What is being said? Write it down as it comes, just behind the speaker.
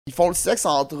ils font le sexe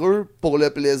entre eux pour le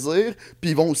plaisir,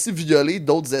 puis ils vont aussi violer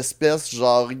d'autres espèces,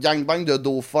 genre gangbang de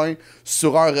dauphins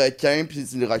sur un requin, puis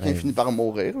le requin finit par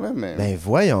mourir, là, mais... Ben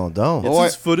voyons donc. Y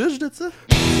a-tu du footage de ça?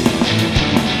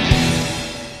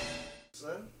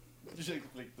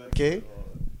 OK.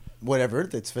 Whatever,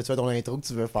 tu fais ton intro que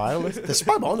tu veux faire. C'était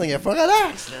super bon, donc il faut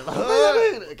relax.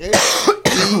 OK.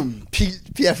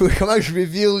 Puis après, comment je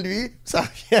reveal lui, ça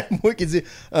revient à moi qui dit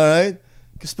alright,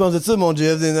 qu'est-ce que tu penses de ça, mon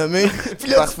Jeff Dénommé? Puis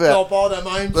là, Parfait. on part de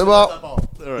même. C'est bon.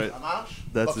 Ça marche?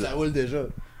 That's Ça it. roule déjà.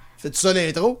 Fais-tu ça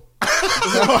l'intro? Ok,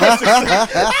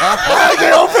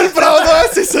 on peut le prendre, ouais,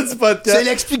 c'est ça du podcast. C'est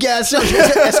l'explication.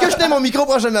 Est-ce que je tenais mon micro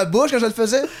proche de ma bouche quand je le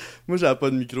faisais? Moi, j'avais pas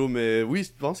de micro, mais oui,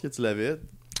 je pense que tu l'avais.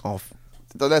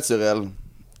 C'est un naturel.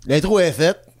 L'intro est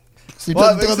faite. C'est Ouais,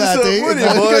 pas mais c'est Ultra-Batté. ça, moi, les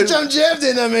boys. Que chum Jeff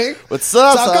Dénommé. What's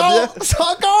ça, C'est ça va bien? encore, c'est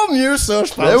encore mieux ça,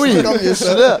 je pense. Ben oui, C'est encore mieux je suis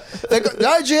ça. là. Fait que,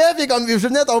 là, Jeff, il est comme, je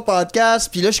venais à ton podcast,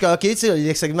 puis là, je suis comme, ok, tu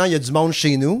sais, segment, il y a du monde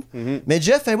chez nous. Mais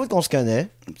Jeff, fait un bout qu'on se connaît.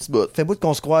 Un petit bout. Fait un bout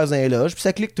qu'on se croise dans les loges, puis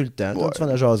ça clique tout le temps. Ouais. Tu fun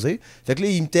à jaser. Fait que là,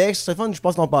 il me texte, c'est fun, je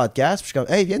passe ton podcast, puis je suis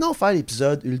comme, hey, viens donc faire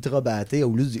l'épisode Ultra-Batté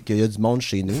au lieu qu'il y a du monde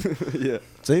chez nous. Yeah.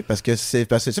 Tu sais, parce que c'est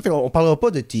ça. Fait qu'on parlera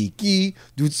pas de t'es qui,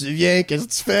 d'où tu viens, qu'est-ce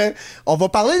que tu fais. On va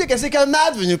parler de qu'est-ce que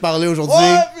Matt veut nous parler aujourd'hui.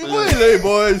 Ouais, puis oui, les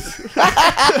boys!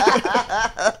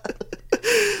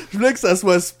 Je voulais que ça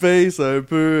soit space un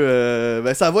peu.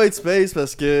 Ben, ça va être space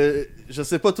parce que je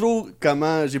sais pas trop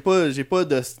comment. J'ai pas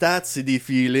de stats, c'est des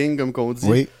feelings, comme qu'on dit.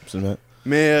 Oui, absolument.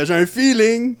 Mais j'ai un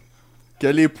feeling que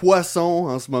les poissons,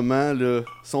 en ce moment, là,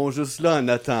 sont juste là en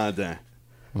attendant.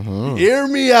 Hear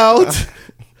me out!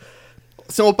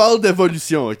 Si on parle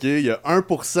d'évolution, ok? Il y a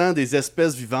 1% des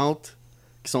espèces vivantes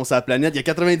qui sont sur la planète. Il y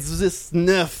a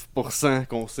 99%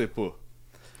 qu'on sait pas.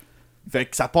 Fait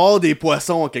que ça part des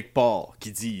poissons quelque part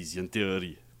qui disent, il y a une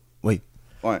théorie. Oui,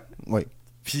 Ouais. oui.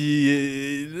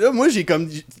 Puis là, moi, j'ai comme...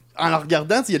 En le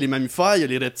regardant, il y a les mammifères, il y a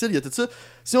les reptiles, il y a tout ça.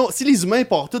 Si les humains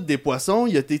partent tous des poissons,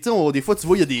 il y a des fois, tu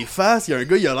vois, il y a des faces. Il y a un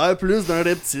gars, il a l'air plus d'un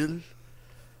reptile.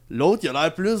 L'autre, il a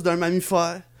l'air plus d'un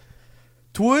mammifère.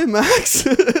 Toi, Max?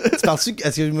 Tu parles-tu...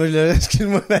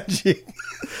 Excuse-moi, Magic.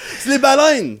 C'est les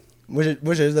baleines! Moi,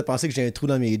 j'ai juste de penser que j'ai un trou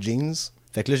dans mes jeans.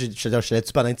 Fait que là, je suis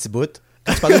là-dessus pendant un petit bout.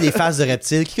 Quand tu parlais des faces de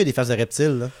reptiles, qui a des faces de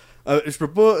reptiles, là? Je peux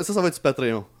pas... Ça va être sur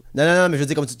Patreon. Non, mais je veux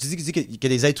dire, comme tu dis qu'il y a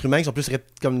des êtres humains qui sont plus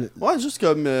comme... Ouais, juste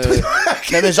comme...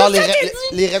 Mais genre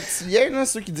les reptiliens, là,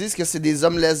 ceux qui disent que c'est des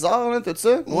hommes lézards, là, tout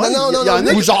ça. Ouais, il y en a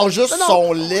non, ou genre juste non.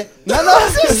 sont laids. Non,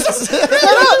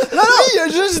 non, il a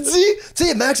juste dit... Tu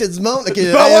sais, Max, il y a du monde... Il peut y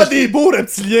avoir des beaux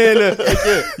reptiliens, là.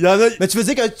 Il y en a... Mais tu veux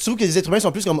dire que tu trouves que les êtres humains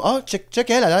sont plus comme... Ah, check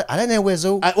elle a un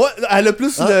oiseau. Ah, ouais, elle a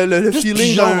plus le plus feeling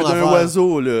pigeon, d'un l'affaire.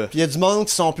 oiseau, là. Puis il y a du monde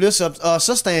qui sont plus... Ah,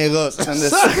 ça, c'est un rat. Ça, esti-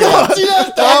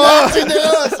 c'est un rat.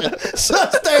 Ça,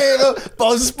 c'est un rat.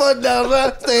 Passe pas de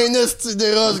l'argent, c'est un hostie de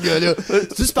rat, ce gars-là.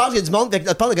 Tu penses qu'il y a du monde...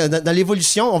 Dans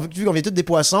l'évolution, vu qu'on vient tous des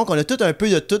poissons, qu'on a tout un peu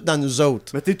de tout dans nous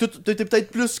autres. Mais t'es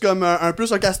peut-être plus comme un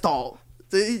castor.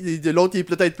 T'sais, l'autre, il est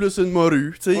peut-être plus une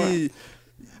morue. T'sais. Ouais.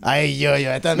 Aïe,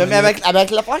 attends. Mais avec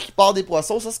l'affaire qui part des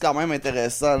poissons, ça c'est quand même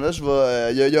intéressant. Là, je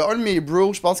vais. Il y a un de mes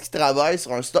bros, je pense, qui travaille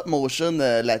sur un stop motion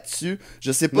là-dessus.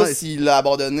 Je sais pas Nice. s'il l'a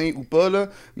abandonné ou pas, là.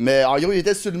 Mais en gros, il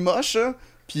était sur le moche, hein,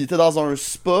 puis il était dans un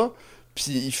spa. Puis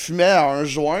il fumait un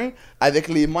joint avec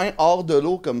les mains hors de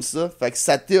l'eau comme ça. Fait que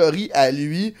sa théorie à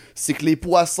lui, c'est que les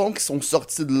poissons qui sont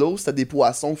sortis de l'eau, c'était des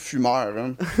poissons fumeurs.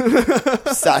 Hein.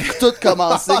 Puis ça a tout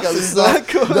commencé comme ça.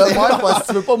 De même, parce que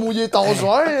tu veux pas mouiller ton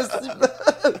joint.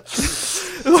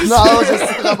 Non, je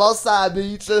sais que ramasses ça à la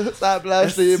beach, ça à la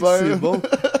plage, t'es C'est bien. bon.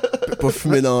 Pas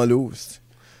fumer dans l'eau.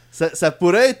 Ça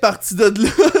pourrait être parti de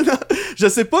là. Je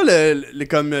sais pas,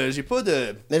 comme j'ai pas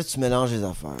de... Mais là, tu mélanges les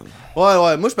affaires.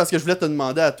 Ouais, moi, c'est parce que je voulais te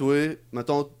demander à toi,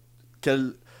 mettons,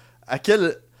 à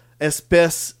quelle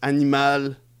espèce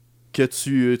animale que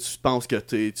tu penses que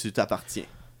tu t'appartiens.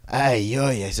 Aïe,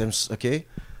 ok.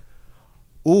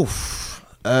 Ouf.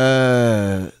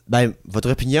 Ben,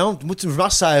 votre opinion, moi, je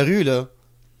marche sur la rue, là.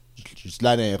 Je suis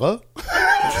là d'un rat.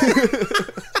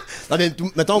 Non, mais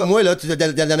mettons, moi, là,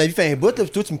 dans ma vie, fait un bout, là,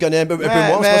 toi, tu me connais un peu moins,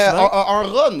 Mais c'est pas souvent. un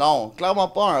rat, non. Clairement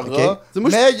pas un Ok. rat. Moi,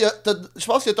 Mais je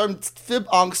pense que t'as une petite fibre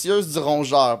anxieuse du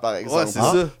rongeur, par exemple. Ouais, c'est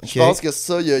Ah, ça. ok. Je pense que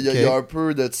ça, il y a un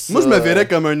peu de ça. Moi, je me verrais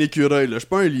comme un écureuil, là. Je suis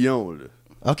pas un lion,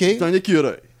 là. Ok. C'est un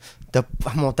écureuil.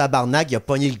 Mon tabarnak, il a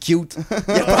pogné le cute.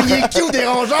 Il a pogné le cute des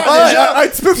rongeurs, Ah, déjà. un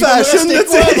petit peu Il va me fashion, rester là,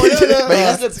 quoi, moi, tu sais. là? Ben, il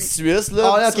reste le petit Suisse,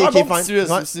 là. Ah, là, C'est un ok, bon fine. petit Suisse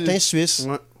Ouais, aussi. t'es un Suisse.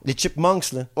 Ouais. Les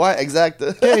chipmunks, là. Ouais, exact.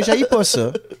 J'haïs pas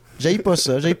ça. J'haïs pas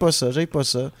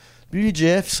ça. Lui,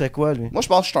 Jeff, il serait quoi, lui? Moi, je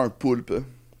pense que je suis un poulpe.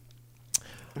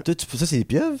 Toi, ça, c'est des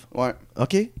pieuvres? Ouais.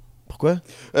 Ok.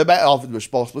 Pourquoi? En fait, je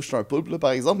pense pas que je suis un poulpe, là,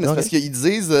 par exemple, mais c'est parce qu'ils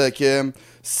disent que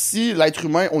si l'être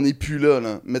humain, on n'est plus là,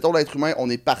 mettons l'être humain, on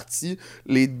est parti,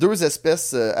 les deux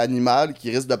espèces animales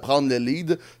qui risquent de prendre le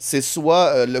lead, c'est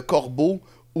soit le corbeau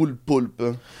ou le poulpe.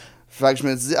 Fait que je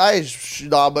me dis, hey, je suis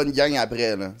dans la bonne gang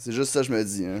après, là. C'est juste ça que je me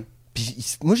dis, hein. Puis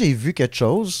moi, j'ai vu quelque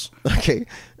chose, OK,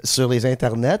 sur les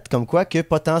internets, comme quoi que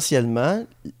potentiellement,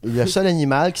 le seul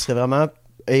animal qui serait vraiment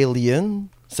alien,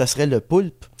 ça serait le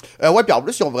poulpe. Ouais, puis en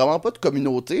plus, ils ont vraiment pas de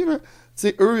communauté, là. Tu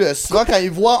sais, eux, souvent, quand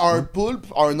ils voient un poulpe,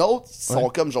 un autre, ils sont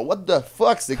comme genre, what the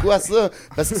fuck, c'est quoi ça?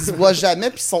 Parce qu'ils se voient jamais,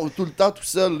 puis ils sont tout le temps tout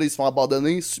seuls, là. Ils se font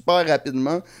abandonner super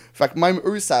rapidement. Fait que même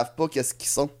eux, ils savent pas qu'est-ce qu'ils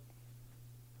sont.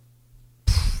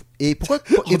 Et pourquoi...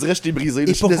 On dirait que je t'ai brisé,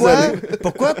 là, Et je suis désolé.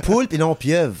 pourquoi poulpe et non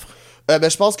pieuvre?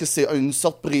 Je pense que c'est une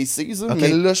sorte précise, mais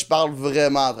là, je parle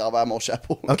vraiment à travers mon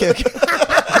chapeau. OK.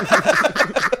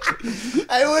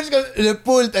 Hey, moi, le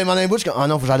poulpe, elle m'en a un bout, je suis comme, oh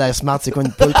non, faut que j'aille l'air smart, c'est quoi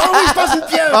une poulpe? Ah oui, je pense une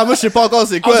pieuvre! Ah, moi, je sais pas encore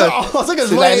c'est quoi. C'est ça que je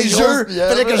C'est vois la les jeux, grosse pieuvre.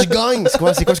 fallait que je gagne. C'est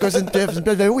quoi, c'est une pieuvre? C'est une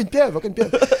pieuvre? Oui, une pieuvre, ok, une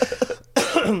pieuvre.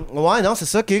 Ouais, non, c'est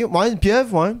ça, ok. Ouais, une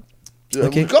pieuvre, ouais.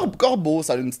 Le corbeau,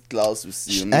 ça a une petite classe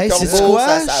aussi. Hey, Corbeau, c'est quoi?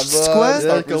 ça va, c'est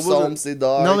un peu Corbeau, sombre, c'est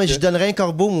dark. Non, mais je donnerais un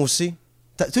corbeau, moi aussi.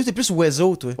 Toi, t'es plus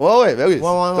oiseau, toi. Ouais, ben oui. Ouais.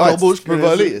 Corbeau, je peux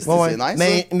voler. Ouais. C'est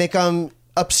nice. Mais comme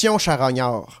option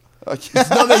charognard. Ok.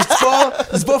 Non, mais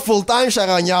je dis pas full-time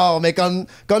charognard, mais comme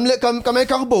un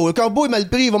corbeau. Le corbeau est mal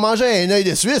pris, il va manger un œil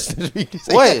de Suisse.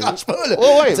 Ça Ouais. marche pas, là. Ouais.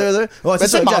 Ouais, Mais c'est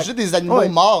ça, manger des animaux Ouais.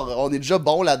 morts, on est déjà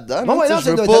bon là-dedans. Bon, ouais, non, je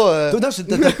veux pas.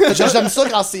 J'aime J'aime ça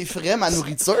quand c'est frais, ma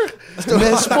nourriture. Mais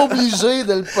je suis pas obligé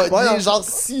de le pogner, Ouais, non. genre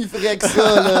si frais que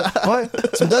ça, là. Ouais,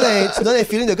 tu me donnes un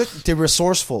feeling de gars que t'es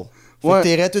resourceful. Fait que Ouais.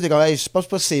 t'es toi, t'es comme, hey, je pense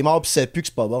pas que c'est mort pis ça pue que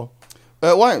c'est pas bon.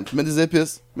 Ouais, tu mets des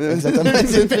épices. Exactement.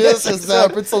 Des épices, c'est un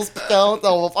peu de sauce piquante.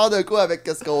 On va faire de quoi avec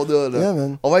ce qu'on a, là. Yeah,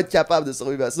 man. On va être capable de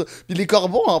survivre à ça. Puis les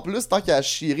corbeaux, en plus, tant qu'à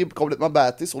chier complètement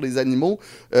batté sur les animaux,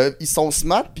 ils sont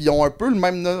smart, puis ils ont un peu le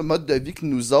même mode de vie que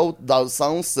nous autres, dans le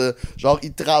sens, genre,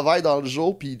 ils travaillent dans le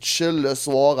jour, puis ils chillent le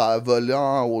soir à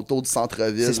volant autour du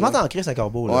centre-ville. C'est smart en crise, un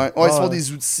corbeau, là. Ouais, ils se font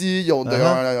des outils, ils ont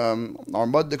un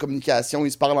mode de communication,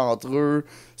 ils se parlent entre eux,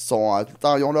 tout le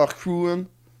temps, ils ont leur crew, hein.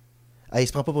 Hey, il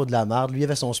se prend pas pour de la merde. Lui, il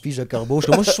avait son speech de corbeau. Je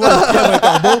suis comme, moi, je suis soit une pieuvre ou un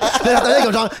corbeau. Puis là, j'entendais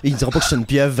comme genre, il dira pas que je suis une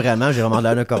pieuvre vraiment, j'ai vraiment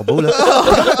l'air d'un corbeau, là.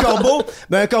 Un corbeau,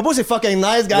 ben un corbeau, c'est fucking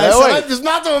nice, guys. Ben ça ouais. va être plus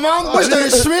smart au monde. Moi, j'étais un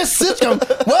Suisse, je suis comme,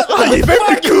 what? Il est bien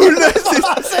plus cool, là.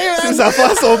 C'est Ses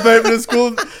affaires sont bien plus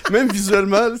cool. Même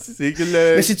visuellement, là, c'est que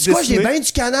le. Mais c'est-tu quoi, j'ai dessiné. bien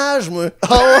du canage, moi.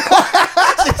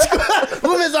 C'est quoi?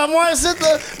 Moi, mes armoires, c'est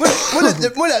là.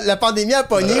 Moi, la pandémie a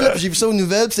pogné, là, pis j'ai vu ça aux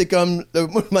nouvelles, pis c'est comme,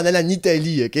 moi, je m'en allais en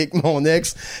Italie, ok, avec mon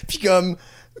ex. Pis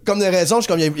comme de raison, je suis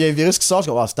comme, il y a un virus qui sort, je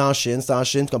suis comme, c'est en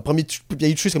Chine. Comme, premier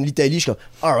pays de chose comme l'Italie, je suis comme,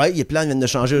 alright, les plans viennent de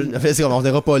changer. C'est comme, on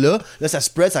verra pas là. Là, ça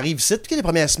spread, ça arrive ici. Puis les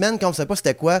premières semaines, quand on savait pas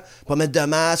c'était quoi, pas mettre de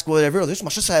masque, whatever. Je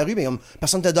marchais sur la rue, mais comme,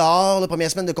 personne était dehors, la première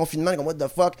semaine de confinement, comme, what the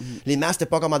fuck. Les masques étaient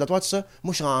pas commandatoires, tout ça.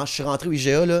 Moi, je suis rentré au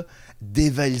IGA, là,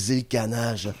 dévaliser le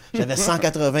canage. J'avais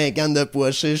 180 cannes de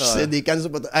pochés, je sais, des cannes,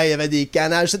 il y avait des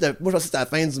canages. Moi, je pensais que c'était la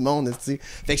fin du monde, tu sais.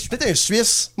 Fait que je suis peut-être un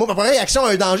Suisse. Moi, ma première réaction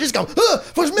à un danger, c'est comme,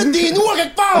 faut que je mette des noix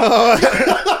quelque part!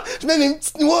 Je mets mes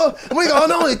petites noix. Moi, oh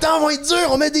non, les temps vont être durs,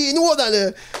 on met des noix dans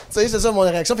le. Tu sais, c'est ça mon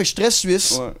réaction. Fait que je suis très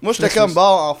Suisse. Ouais. Moi, j'étais comme, bon,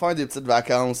 enfin des petites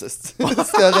vacances. C'est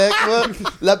correct, moi.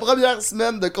 La première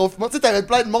semaine de confinement, tu sais, t'avais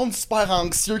plein de monde super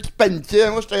anxieux qui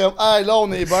paniquait. Moi, j'étais comme, ah, là, on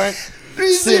est bien.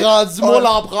 C'est rendu, moi,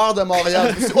 l'empereur de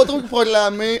Montréal. C'est pas trop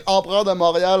proclamé empereur de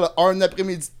Montréal un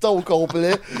après-midi de temps au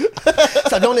complet.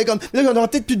 Ça donne, on est comme, là, on a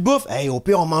peut-être plus de bouffe. Hey, au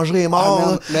pire, on mangerait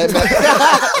mort. Mais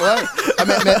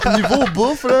niveau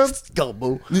bouffe, là.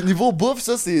 Corbeau. Niveau bouffe,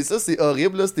 ça, c'est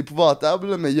horrible, là. C'est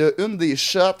épouvantable, là. Mais il y a une des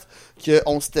shots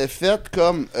qu'on s'était fait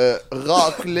comme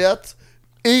raclette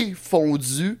et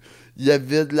fondue. Il y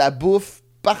avait de la bouffe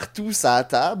partout sur la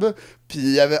table. Puis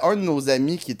il y avait un de nos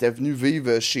amis qui était venu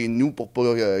vivre chez nous pour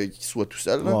pas qu'il soit tout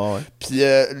seul. Ouais. Puis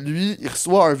lui, il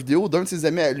reçoit une vidéo d'un de ses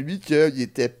amis à lui qu'il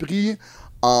était pris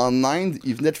en Inde.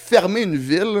 Il venait de fermer une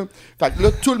ville. Fait que là,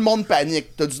 tout le monde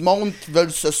panique. T'as du monde qui veulent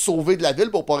se sauver de la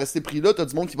ville pour pas rester pris là. T'as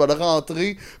du monde qui veulent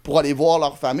rentrer pour aller voir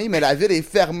leur famille. Mais la ville est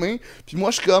fermée. Puis moi,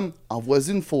 je suis comme,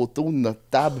 envoie-y une photo de notre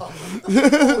table.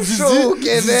 Chaud,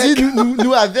 Québec.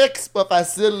 Nous, avec, c'est pas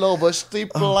facile. Là, on va jeter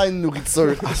plein de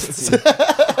nourriture.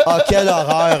 Ah, quelle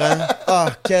horreur, hein.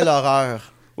 Ah, quelle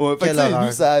horreur. Ouais, fait que, tu sais,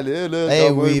 nous, ça allait, là. Eh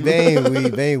comme, oui,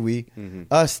 ben oui.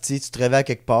 Ah, si tu te réveilles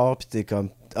quelque part, pis t'es comme,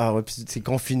 ah ouais, pis t'es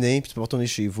confiné, pis tu peux pas retourner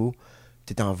chez vous,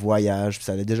 t'es en voyage, pis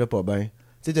ça allait déjà pas bien.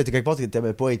 Tu sais, t'es quelque part,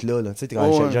 t'aimais pas être là. Tu sais, t'es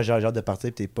comme, j'ai hâte de partir,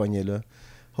 pis t'es pogné là.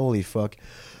 Holy fuck.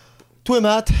 Toi,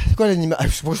 Matt, c'est quoi l'animal? Je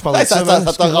sais pas que je parlais de ça, man.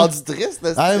 Ça t'a rendu triste,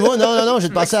 là? Ah, moi, non, j'ai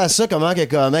pensé à ça, comment que,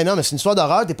 comme, hey, non, mais c'est une histoire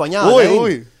d'horreur, t'es pogné en Oui, Inde.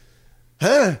 oui.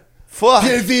 Hein? Fuck!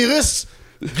 Puis un virus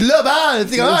global.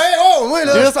 T'es comme, hey, oh, moi,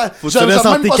 là, Faut que tu te laisses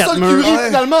entre tes pas ça quatre le murs. curé, Ouais.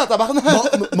 finalement, tabarnak!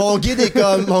 mon guide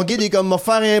est comme, m'a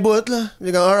faire un bout, là. Il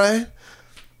est comme, alright.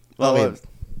 Ah ouais.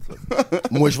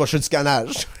 Moi, je vais chez du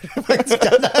canage. Je fais du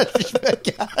canage, puis je me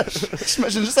cache.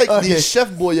 J'imagine juste avec Ok. des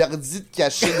chefs boyardies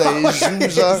cachés dans les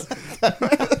joues, genre.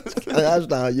 Canage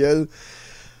dans la gueule.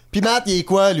 Puis Matt, il est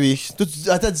quoi, lui?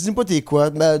 Attends, dis-moi pas t'es quoi.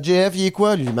 JF, il est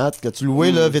quoi, lui, Matt? Que tu louais,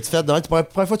 là, vite fait. La première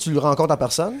fois que tu le rencontres en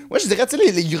personne? Moi, je dirais, tu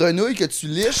sais, les grenouilles que tu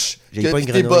liches, J'ai que pas une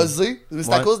t'es grenouille. buzzé.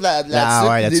 C'est à Ouais. cause de la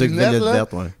Ouais, la tuque, des tuque lunettes, là.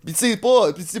 verte, ouais. Pis tu sais,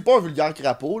 pas un vulgaire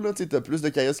crapaud, là. Tu sais, t'as plus de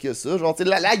chaos que ça. Genre, tu sais,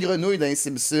 la grenouille d'un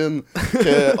Simpson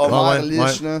que Homer Ouais,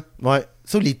 liche, ouais. là. Ouais.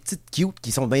 Ça, les petites cute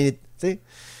qui sont bien, tu sais.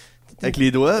 Avec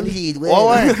les doigts. Les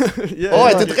doigts. Ouais, ouais. Yeah.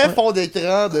 Ouais, t'es très fond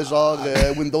d'écran de genre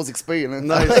Windows XP, là.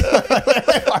 Nice.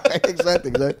 exact.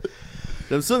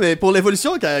 J'aime ça, mais pour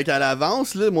l'évolution qu'elle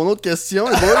avance, là, mon autre question,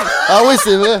 les boys, Ah oui,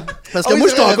 c'est vrai. parce que Ah oui, moi,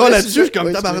 c'est je suis vrai, encore vrai là-dessus, je sujet. suis comme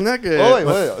Ouais, tabarnak.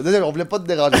 Ouais. Désolé, on voulait pas te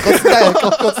déranger.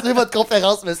 Continuez votre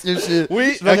conférence, monsieur.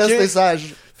 Oui, je vais ok. rester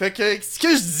sage. Fait que ce que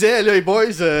je disais, là, les boys,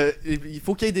 il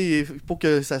faut qu'il y ait des. Pour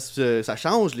que ça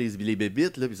change, les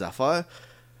bébites, là, les affaires,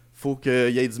 faut qu'il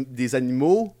y ait des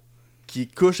animaux qui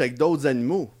couchent avec d'autres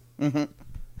animaux.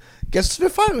 Qu'est-ce que tu veux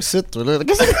faire aussi, toi, là?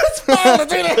 Qu'est-ce que tu parles,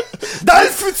 tu sais, là? Dans le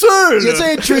futur! Y a-tu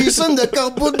là! un threesome de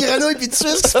corbeau de grenouille pis tu sais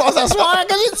ce qui se passe à soir?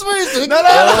 Qu'est-ce que tu veux? Non,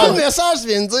 Quel message tu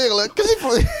viens de dire, là? Qu'est-ce qu'il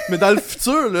faut? Mais dans le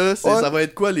futur, là, Ouais. ça va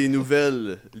être quoi les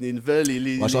nouvelles? Les nouvelles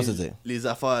et Ouais, je pense que c'est dire. les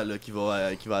affaires là, qui vont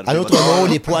arriver. À l'autre mot,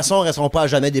 les poissons resteront pas à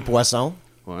jamais des poissons.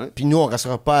 Ouais. Puis nous, on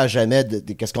restera pas à jamais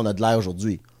de qu'est-ce qu'on a de l'air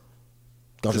aujourd'hui.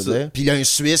 Quand je C'est veux ça. dire. Puis là, un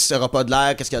Suisse sera pas de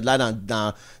l'air, qu'est-ce qu'il y a de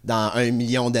l'air dans 1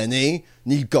 million d'années,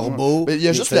 ni le corbeau. Mais il y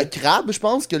a ni juste fait- le crabe, je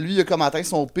pense, que lui, il a comme atteint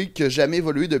son pic qui a jamais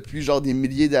évolué depuis genre des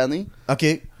milliers d'années. OK.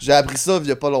 J'ai appris ça il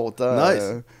y a pas longtemps. Nice.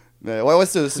 Mais ouais,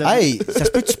 c'est. Hey, ça se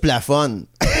peut que tu plafonnes.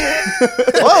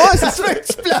 Ouais, Ça se peut que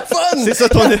tu plafonnes. C'est ça,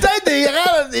 ton- Il y a peut-être des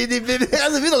rangs, des bébés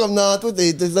rangs de vie, comme non, toi,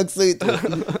 t'es oxydé, toi.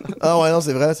 Ah ouais, non,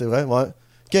 c'est vrai, ouais.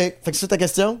 OK, fait que c'est ça ta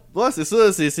question? Ouais, c'est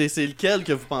ça. C'est lequel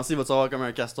que vous pensez va-tu avoir comme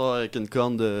un castor avec une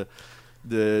corne de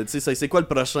tu sais, c'est quoi le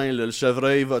prochain, là? Le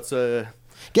chevreuil va-tu.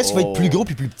 Qu'est-ce qui va être Oh. plus gros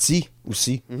puis plus petit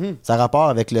aussi? Mhm. Ça a rapport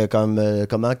avec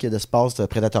comment il y a d'espace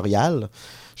prédatorial.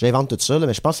 J'invente tout ça, là,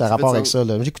 mais je pense que ça a Ça fait rapport du avec sens.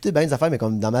 ça. Là. J'ai écouté bien des affaires, mais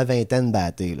comme dans ma vingtaine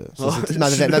battée. Là. Ça, Oh, c'était-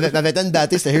 ma vingtaine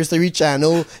battée, c'était History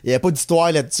Channel. Il n'y avait pas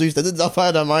d'histoire là-dessus. C'était toutes des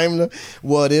affaires de même. Là.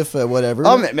 What if, whatever.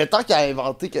 Ah, mais tant qu'à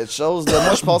inventer quelque chose, là,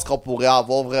 moi je pense qu'on pourrait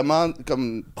avoir vraiment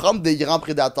comme prendre des grands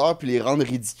prédateurs puis les rendre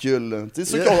ridicules. là. Tu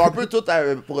sais, ceux qui ont un peu tout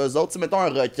pour eux autres. Tu sais, mettons un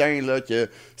requin là, que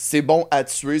c'est bon à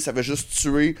tuer, ça veut juste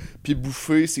tuer puis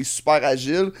bouffer, c'est super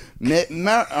agile. Mais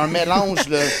un mélange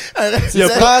là. Tu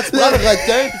prends le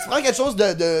requin puis tu prends quelque chose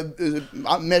de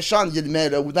méchant entre guillemets,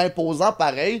 là, ou d'imposant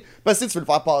pareil. Parce que tu veux le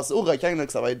faire passer au requin là,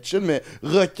 que ça va être chill, mais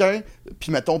requin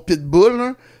puis mettons pitbull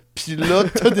là. Pis là,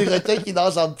 t'as des requins qui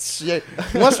nagent en petit chien.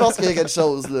 Moi, je pense qu'il y a quelque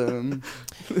chose, là.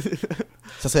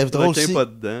 Ça serait drôle Requin aussi pas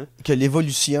dedans. que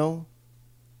l'évolution,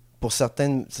 pour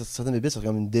certaines bébés, c'est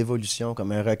comme une dévolution.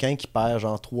 Comme un requin qui perd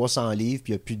genre 300 livres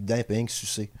puis il n'y a plus de dents, il peut rien que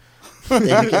sucer.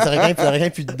 C'est un requin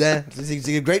plus de dents. C'est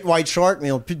le Great White Shark, mais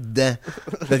ils n'ont plus de dents.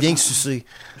 Il peut rien que sucer.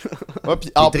 Ouais,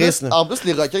 pis en, triste, plus, là. en plus,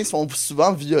 les requins ils sont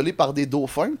souvent violés par des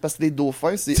dauphins, parce que les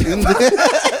dauphins, c'est une des...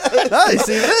 Ah,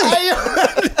 c'est vrai! Hey,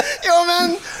 yo,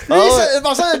 man! Lui, Ah ouais.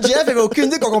 pensant à Jeff, il avait aucune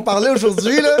idée qu'on parlait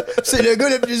aujourd'hui, là. C'est le gars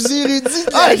le plus érudit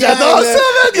de la Ah, j'adore gang, ça, là.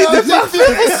 man! Il était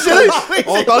parfait! Ah,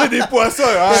 On parlait des poissons,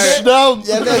 hein! Je suis down. Il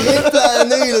y avait rien de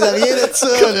plané, là, rien de ça.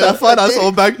 Comme là. l'affaire dans Ok?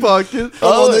 son back pocket.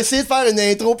 On a essayé de faire une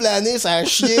intro planée, ça a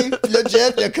chié. Puis là,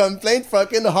 Jeff, il y a comme plein de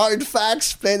fucking hard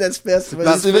facts, plein d'espèces.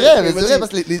 Ben, c'est vrai, mais c'est vrai,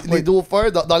 parce que les Oui. dauphins,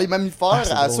 dans les mammifères,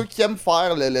 c'est à drôle. ceux qui aiment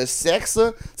faire le sexe, tu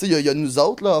sais, il y a nous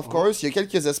autres, là, of course, il y a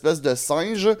quelques espèces de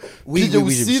singes. Oui, Puis il y a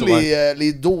oui, j'ai aussi vu ça,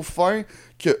 les dauphins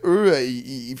que eux,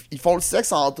 ils font le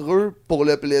sexe entre eux pour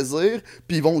le plaisir,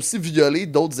 puis ils vont aussi violer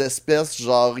d'autres espèces,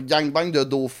 genre gangbang de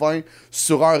dauphins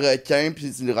sur un requin,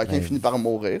 puis le requin Ben, finit par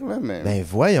mourir, là, mais... Ben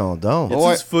voyons donc. Y a-tu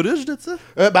Ouais. du footage de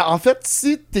ça? Ben, en fait,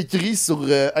 si t'écris sur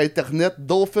Internet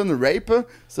Dolphin Rape,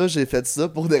 ça, j'ai fait ça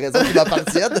pour des raisons qui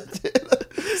m'appartiennent.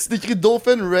 Si t'écris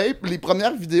Dolphin Rape, les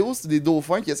premières vidéos, c'est des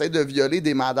dauphins qui essayent de violer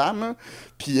des madames.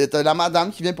 Puis t'as la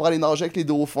madame qui vient pour aller nager avec les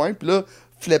dauphins. Puis là,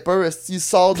 Flipper, esti, il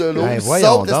sort de l'eau, Ben, il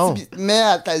voyons saute, donc. esti, puis il te met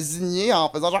à t'asigner en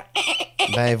faisant genre...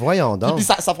 Ben voyons donc. Puis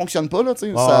ça fonctionne pas, là, tu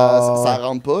sais. Oh. Ça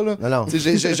rentre pas, là. Non. Tu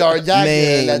sais, j'ai un gag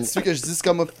Mais- là-dessus que je dis, c'est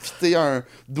comme fitter un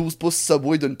 12 pouces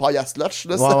Subway d'une paille à slush,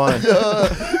 là. Ouais, ça, ouais.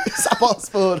 ça passe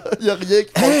pas, là. Y a rien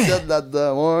qui fonctionne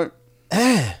là-dedans, ouais.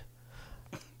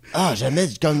 Ah, jamais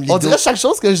comme les On dos- dirait chaque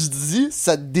chose que je dis,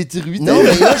 ça te détruit. Non,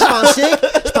 mais là,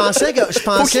 je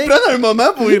Faut qu'il prenne un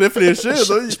moment pour y réfléchir.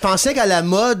 Je pensais qu'à la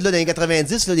mode, là, dans les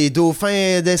 90, là, des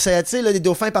dauphins d'essai, tu sais, des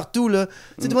dauphins partout, là. Tu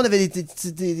sais, tout le monde avait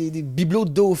des bibelots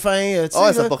de dauphins, tu sais.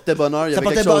 Ah, ça portait bonheur. Ça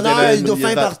portait bonheur, des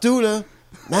dauphins partout, là.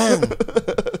 Man!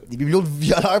 Des bibelots de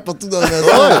violeurs partout dans la maison.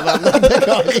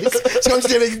 C'est comme si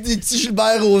il y avait des petits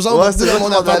Gilbert Rozon partout dans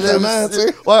mon appartement, tu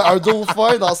sais. Ouais, un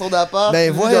dauphin dans son appart.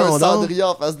 Ben voyons un cendrier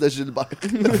en face de Gilbert.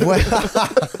 Ouais.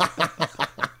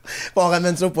 On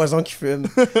ramène ça au poisson qui fume.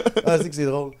 Ah, c'est que c'est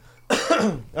drôle.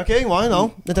 Ok, ouais,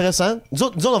 non. Intéressant. Nous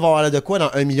autres, on va avoir l'air de quoi dans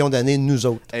 1 million d'années, nous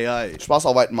autres? AI. Je pense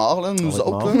qu'on va être morts, là, nous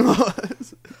autres. Là.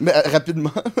 Mais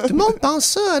rapidement. Tout le monde pense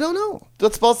ça, I don't know. Toi,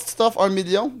 tu penses que tu t'offres 1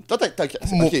 million? Toi,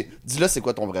 ok, dis-le, c'est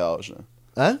quoi ton vrai âge?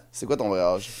 Là? Hein? C'est quoi ton vrai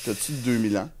âge? T'as-tu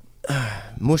 2000 ans?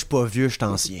 Moi, je suis pas vieux, je suis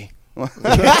ancien. Ouais.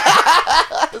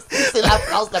 C'est la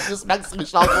phrase la plus Max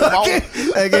Richard au monde.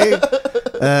 Ok.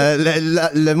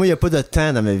 Moi, il n'y a pas de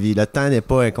temps dans ma vie. Le temps n'est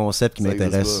pas un concept qui Ça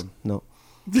m'intéresse. Non.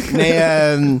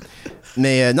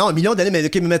 Mais non, 1 million d'années, mais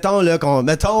okay, mettons là qu'on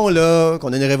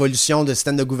a une révolution de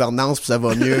système de gouvernance, puis ça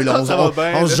va mieux, là,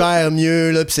 on se gère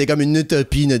mieux, là, puis c'est comme une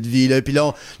utopie notre vie, là, puis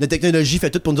là, la technologie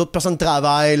fait tout pour nous autres, personne ne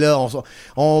travaille, là,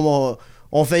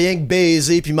 on fait rien que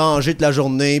baiser puis manger toute la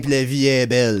journée, puis la vie est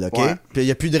belle, ok? Ouais. Puis il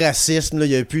y a plus de racisme, là,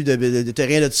 il y a plus de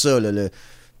rien de ça, là, le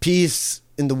peace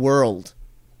in the world.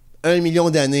 1 million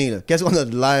d'années, là. Qu'est-ce qu'on a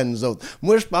de l'air, nous autres?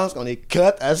 Moi, je pense qu'on est cut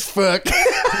as fuck.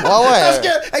 Ouais. Parce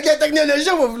qu'avec la technologie,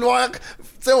 on va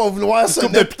vouloir ça.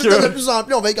 De plus en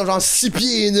plus, on va être comme genre 6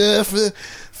 pieds 9.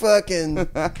 Fucking.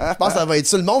 Je pense que ça va être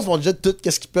ça. Le monde font déjà tout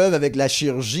ce qu'ils peuvent avec la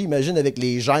chirurgie. Imagine avec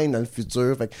les gènes dans le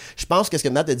futur. Fait que je pense que ce que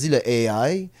Matt a dit, le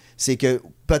AI, c'est que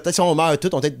peut-être si on meurt tout,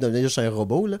 on va peut-être devenir juste un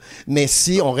robot, là. Mais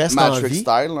si on reste en Matrix vie.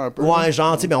 style, un peu. Ouais,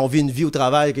 genre, tu sais, ben on vit une vie au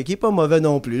travail qui est pas mauvais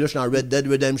non plus. Là, je suis dans Red Dead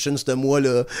Redemption ce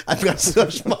mois-là. Après ça,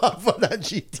 je m'en vais dans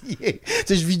GTA. Tu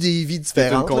sais, je vis des vies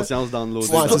différentes. Une conscience dans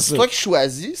l'autre. Ouais, c'est toi qui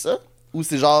choisis ça? Ou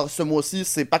c'est genre, ce mois-ci,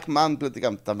 c'est Pac-Man, pis là, t'es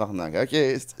comme tabarnak, ok.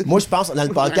 Moi, je pense, dans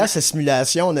le podcast, cette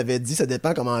simulation, on avait dit, ça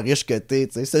dépend comment riche que t'es,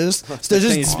 tu sais. C'était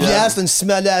juste 10 piastres, une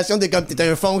simulation, t'es comme, t'es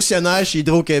un fonctionnaire chez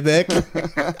Hydro-Québec.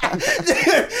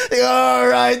 T'es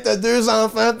alright, t'as 2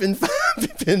 enfants, pis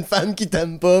une femme qui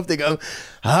t'aime pas, pis t'es comme,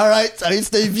 alright, ça arrive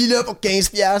cette vie-là pour 15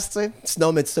 piastres, tu sais.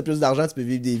 Sinon, mais si t'as plus d'argent, tu peux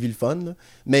vivre des vies le fun, là.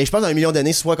 Mais je pense, dans 1 million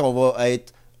d'années, soit qu'on va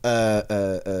être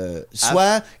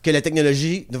soit que la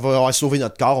technologie va avoir sauvé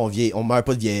notre corps, on meurt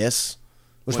pas de vieillesse.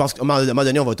 Moi, je pense qu'à un moment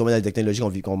donné, on va tomber dans la technologie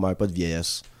qu'on meurt pas de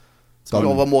vieillesse. Comme...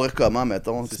 On va mourir comment,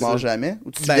 mettons? Tu meurs jamais? Ou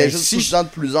tu deviens juste de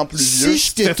plus en plus vieux? Si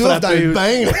je t'étouffe dans le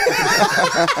bain,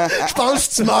 je pense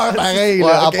que tu meurs pareil.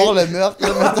 Ouais, là, okay? À part le meurtre.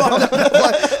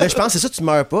 Ouais, mais je pense que c'est ça, tu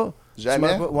meurs pas.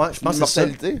 Jamais? Ouais, je pense que c'est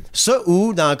mortalité. Ça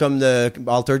ou dans comme le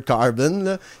Altered Carbon,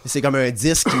 là, c'est comme un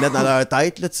disque qu'ils mettent dans leur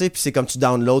tête, là, tu sais, puis c'est comme tu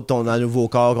downloads ton nouveau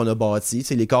corps qu'on a bâti.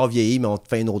 Les corps vieillis, mais on te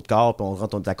fait un autre corps, puis on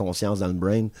rentre ta conscience dans le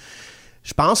brain.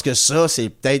 Je pense que ça, c'est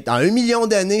peut-être, en 1 million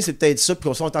d'années, c'est peut-être ça,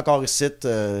 puis qu'on est encore ici.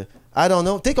 I don't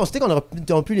know. Tu sais qu'on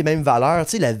n'aura plus les mêmes valeurs,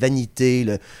 tu sais, la vanité,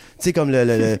 tu sais, comme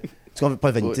le tu sais,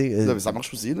 pas vanité. Ouais. Ça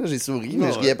marche aussi, là, j'ai souri,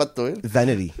 mais je riais pas de toi.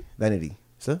 Vanity.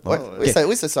 Ça? Ouais, okay.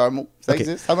 Oui, c'est un mot. Ça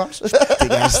existe, ça marche. T'es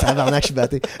gars, c'est tabarnak, je suis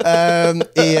batté.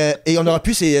 Et on n'aura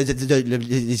plus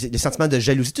les sentiments de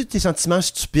jalousie, tous les sentiments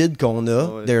stupides qu'on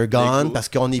a, they're gone, cool. Parce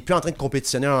qu'on n'est plus en train de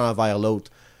compétitionner envers l'autre.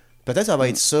 Peut-être que ça va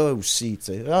être ça aussi,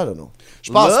 tu sais. I don't know.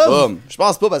 Je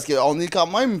pense pas, parce qu'on est quand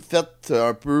même fait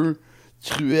un peu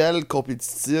cruel,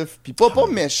 compétitif, puis pas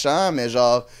méchant, mais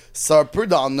genre, c'est un peu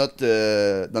dans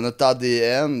notre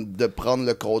ADN de prendre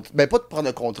le contrôle. Ben, pas de prendre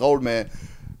le contrôle, mais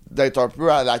d'être un peu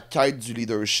à la quête du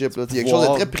leadership. Il y a quelque chose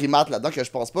de très primate là-dedans que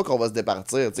je pense pas qu'on va se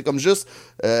départir. T'sais, comme juste,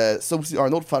 ça aussi, un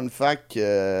autre fun fact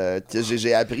que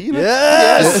j'ai appris.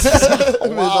 Là. Yes!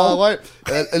 Mais genre, ouais,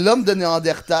 l'homme de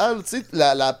Néandertal,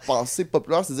 la pensée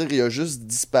populaire, c'est-à-dire qu'il a juste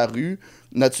disparu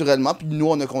naturellement, puis nous,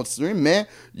 on a continué, mais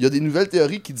il y a des nouvelles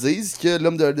théories qui disent que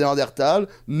l'homme de Néandertal,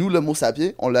 nous, l'homo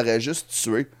sapiens, on l'aurait juste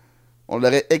tué. On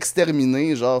l'aurait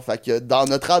exterminé, genre, fait que dans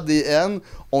notre ADN,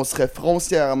 on serait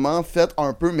foncièrement fait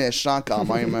un peu méchant quand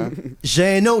même. Hein.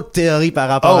 J'ai une autre théorie par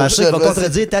rapport à ça qui va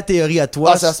contredire ta théorie à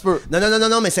toi. Ah, ça se peut.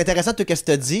 Non, mais c'est intéressant tout ce que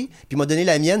tu as dit, puis m'a donné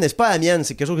la mienne, mais c'est pas la mienne,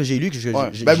 c'est quelque chose que j'ai lu.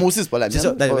 Ben moi aussi, c'est pas la mienne. C'est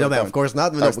ça, ben, of course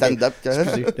not. C'est un stand-up.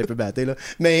 J'ai un peu batté, là.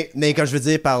 Mais quand je veux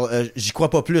dire, j'y crois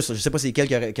pas plus, je sais pas c'est quel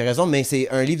qui a raison, mais c'est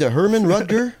un livre de Herman Rutger,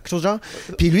 quelque chose de genre.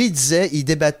 Puis lui, il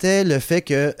débattait le fait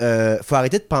que faut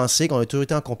arrêter de penser qu'on a toujours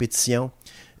été en compétition.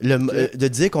 De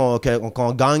dire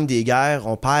qu'on gagne des guerres,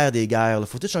 on perd des guerres. Il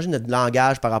faut tout changer notre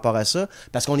langage par rapport à ça.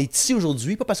 Parce qu'on est ici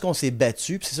aujourd'hui, pas parce qu'on s'est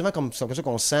battu. Puis c'est souvent comme ça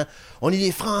qu'on se sent. On est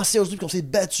les Français aujourd'hui, qu'on s'est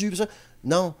battu. Ça.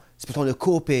 Non, c'est parce qu'on a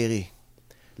coopéré.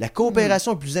 La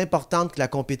coopération est plus importante que la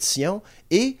compétition.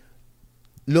 Et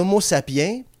l'homo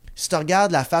sapiens, si tu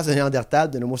regardes la face de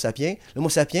Néandertal de l'Homo sapiens, l'Homo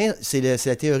sapiens, c'est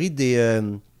la théorie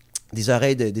des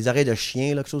oreilles de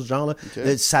chien, là, quelque chose du genre. Là.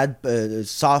 Okay.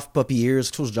 Soft puppy ears,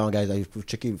 quelque chose du genre, guys.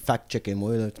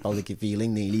 Fact-checkez-moi. Là. Tu parles de feeling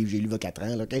dans les livres, j'ai lu il y a 4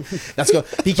 ans. Là, okay? En tout cas,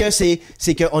 puis que c'est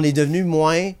qu'on est devenu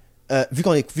moins...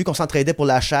 vu qu'on s'entraidait pour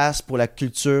la chasse, pour la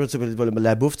culture, pour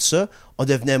la bouffe, tout ça, on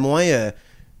devenait moins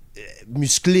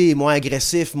musclé, moins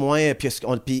agressif, moins...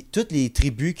 Puis toutes les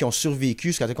tribus qui ont survécu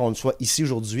jusqu'à ce qu'on soit ici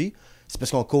aujourd'hui, c'est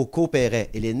parce qu'on coopérait.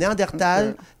 Et les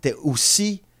Néandertals étaient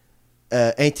aussi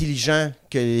intelligents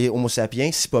que les Homo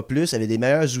sapiens, si pas plus, avaient des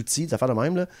meilleurs outils, des affaires de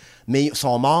même, là, mais ils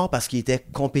sont morts parce qu'ils étaient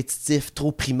compétitifs,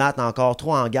 trop primates encore,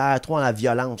 trop en guerre, trop en la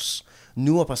violence.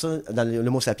 Nous, après ça, dans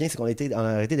l'Homo sapiens, c'est qu'on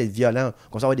a arrêté d'être violents. On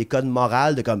commence à avoir des codes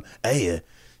moraux de comme « Hey,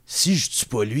 si je tue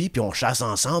pas lui, puis on chasse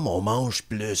ensemble, on mange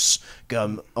plus. »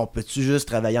 Comme, on peut-tu juste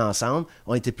travailler ensemble?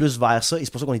 On était plus vers ça, et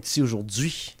c'est pour ça qu'on est ici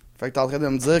aujourd'hui. Fait que t'es en train de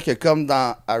me dire que comme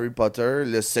dans Harry Potter,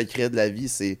 le secret de la vie,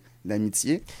 c'est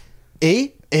l'amitié.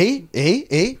 Et,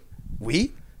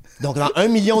 oui. Donc, dans 1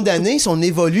 million d'années, si on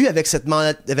évolue avec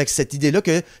cette idée-là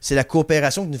que c'est la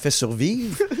coopération qui nous fait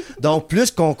survivre, donc plus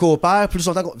qu'on coopère, plus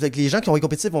longtemps... Avec les gens qui sont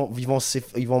compétitifs,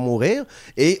 ils vont mourir,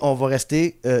 et on va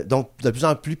rester donc de plus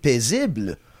en plus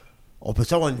paisible. On peut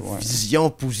avoir une vision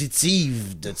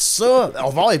positive de ça. On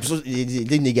va avoir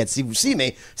des négatives aussi,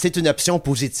 mais c'est une option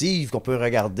positive qu'on peut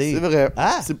regarder. C'est vrai.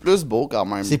 Ah! C'est plus beau quand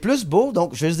même. C'est plus beau,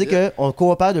 donc je veux juste dire qu'on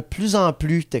coopère de plus en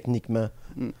plus techniquement.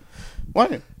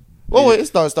 Ouais. Oui,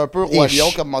 c'est un peu Roi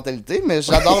Lion comme mentalité, mais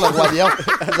j'adore le Roi Lion.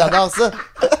 J'adore ça.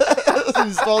 C'est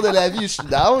l'histoire de la vie, je suis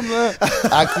down, là.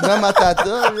 Hakuna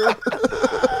Matata, là.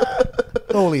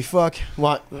 Holy fuck.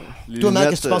 Ouais. Toi, Matt,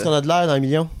 qu'est-ce que tu penses qu'on a de l'air dans 1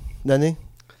 million d'années?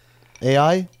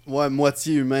 AI? Ouais,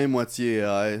 moitié humain, moitié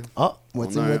AI. Ah,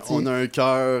 moitié. On a un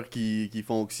cœur qui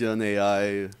fonctionne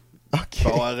AI. Ok. Tu peux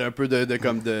avoir un peu de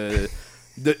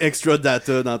extra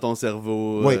data dans ton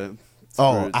cerveau. Oui.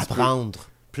 Apprendre.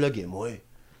 Pluguez-moi.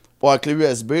 Ouais, clé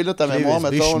USB, là, ta mémoire,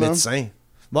 USB, mettons, je suis là. médecin.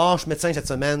 Bon, je suis médecin cette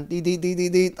semaine.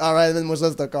 Alright, donne-moi ça,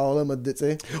 cet corps-là, mode, tu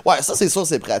sais. Ouais, ça, c'est sûr,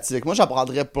 c'est pratique. Moi,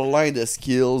 j'apprendrais plein de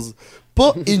skills.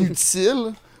 Pas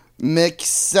inutiles, mais qui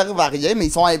servent à rien, mais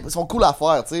ils sont cool à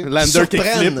faire, tu sais. Lander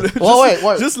kickflip.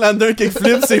 Ouais. Juste lander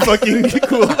kickflip, c'est fucking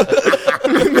cool.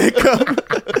 Mais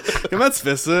comment tu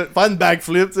fais ça? Faire une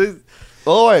backflip, tu sais.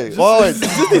 Ouais.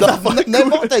 Dans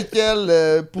n'importe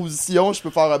quelle position, je peux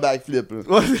faire un backflip. Là.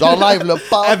 Ouais. Genre live, là,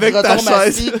 paf, Avec ta retombe chaise.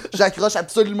 assis, j'accroche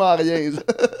absolument à rien.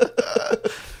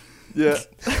 Yeah.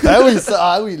 Ah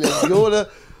oui, let's go, là.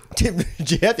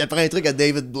 Jeff, il apprend un truc à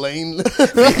David Blaine. Là.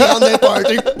 Il rentre dans un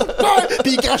party.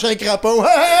 Puis il crache un crapaud.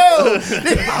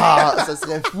 Ah, ça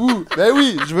serait fou. Ben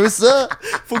oui, je veux ça.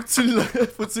 Faut que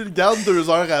tu le gardes 2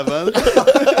 heures avant.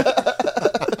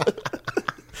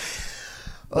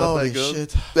 Oh, my God.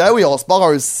 shit. Ben oui, on se part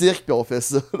un cirque puis on fait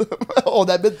ça. On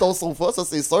habite ton sofa, ça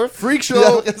c'est sûr. Freak show! Puis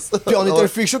après ça, Puis on est ouais. un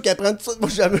freak show qui apprend tout ça. Moi,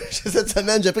 cette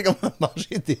semaine, j'ai appris comment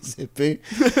manger des épées.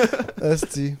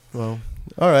 Asti. Bon.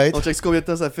 Alright. On check combien de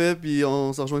temps ça fait, puis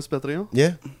on se rejoint sur Patreon.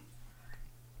 Yeah.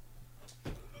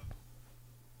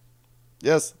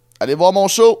 Yes. Allez voir mon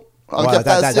show en Ouais,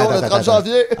 captation attends, le 30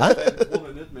 janvier. Hein? 3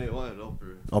 minutes, mais ouais, là on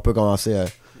peut. On peut commencer.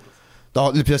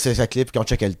 Donc, puis là, c'est ça clip, puis on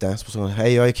check le temps. C'est pour ça qu'on...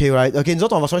 Hey, ok, right. Ok, nous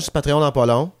autres, on va se rejoindre sur Patreon dans pas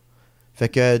long. Fait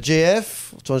que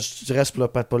JF, tu restes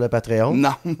pour le Patreon.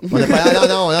 Non. On est pas...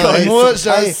 Non. Comme hey, moi, j'ai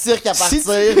un hey, cirque à partir.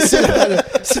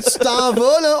 Si tu t'en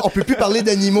vas, là, on peut plus parler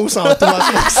d'animaux sans toi.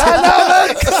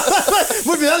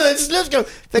 Moi, puis là, on a dit là, je suis comme...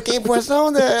 Fait qu'un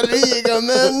poisson, lui, il est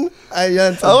comme... Hey,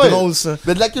 Yann, c'est drôle, ça.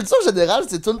 Mais de la culture générale,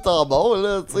 c'est tout le temps bon,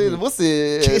 là. Tu sais, moi,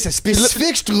 c'est... Ok, c'est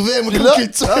spécifique, je trouvais, moi, Puis comme là-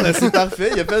 culture. Ah, mais c'est parfait,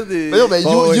 il y a pas des. Mais non, mais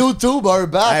Oh, oui. YouTube, un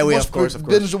bac, Ah oui, moi, of je peux course, of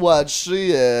course.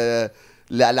 binge-watcher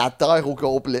la Terre au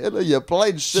complet, là. Il y a plein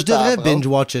de Je shit à devrais apprendre.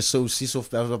 binge-watcher ça aussi, sauf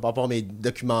par rapport à mes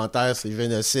documentaires, c'est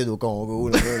génocide au Congo.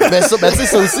 Là. Mais ça, ben, tu sais,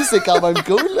 ça aussi, c'est quand même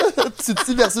cool, là.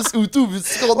 Tutsi versus Hutu, vu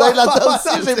qu'on aille là-dedans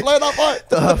aussi, j'ai plein d'affaires.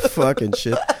 Ah, fucking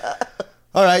shit.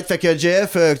 Alright, fait que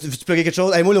Jeff, veux-tu plugger quelque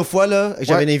chose? Hey, moi, l'autre fois, là,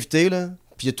 j'avais un invité, là,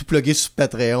 puis il a tout plugué sur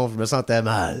Patreon, je me sentais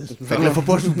mal. Fait que là, faut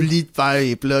pas que j'oublie de faire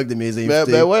les plugs de mes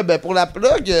invités. Ben pour la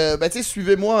plug, ben tu sais,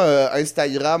 suivez-moi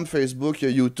Instagram, Facebook,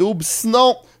 YouTube.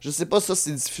 Sinon, je sais pas ça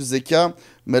c'est diffusé quand,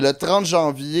 mais le 30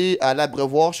 janvier à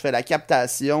l'Abreuvoir, je fais la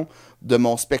captation de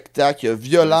mon spectacle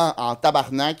violent en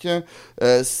tabarnak.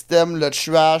 Si t'aimes le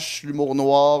trash, l'humour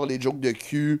noir, les jokes de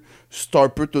cul, c'est un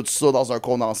peu tout ça dans un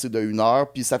condensé de 1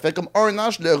 heure. Puis ça fait comme 1 an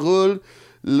que je le roule.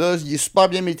 Là, il est super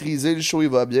bien maîtrisé, le show il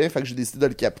va bien, fait que j'ai décidé de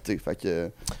le capter. Fait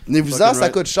que venez-vous-en, Fucking ça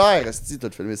right. coûte cher, esti, t'as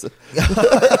de filmer ça.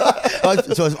 Ah,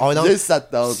 non, Viens si ça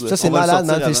te tente. là. ça, c'est On va le malade,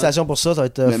 sortir man. Félicitations pour ça. Ça va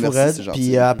être Mais fou merci, raide. c'est gentil.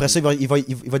 Puis après ça, il va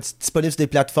être disponible sur des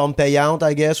plateformes payantes,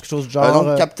 I guess, quelque chose du genre.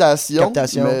 Donc, captation.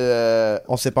 captation. Mais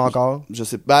On sait pas encore. je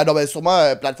sais pas. Non, ben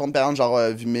sûrement plateforme payante, genre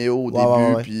Vimeo au début.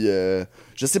 Ouais. Puis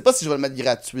je sais pas si je vais le mettre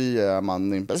gratuit à un moment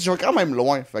donné. Parce que je vais quand même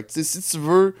loin. Fait que tu sais, si tu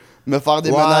veux me faire des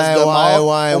menaces de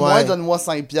mort, au moins donne-moi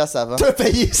 5$ avant. T'as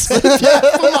payé 5$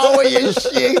 pour m'envoyer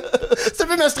chier. C'est un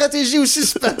peu ma stratégie aussi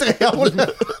sur Patreon, là.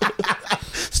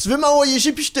 Si tu veux m'envoyer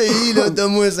chier puis je te hais, là,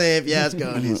 donne-moi 5$,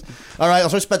 câlisse. Alright, on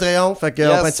se voit sur Patreon. Fait que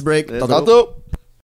on prend un petit break. Tantôt.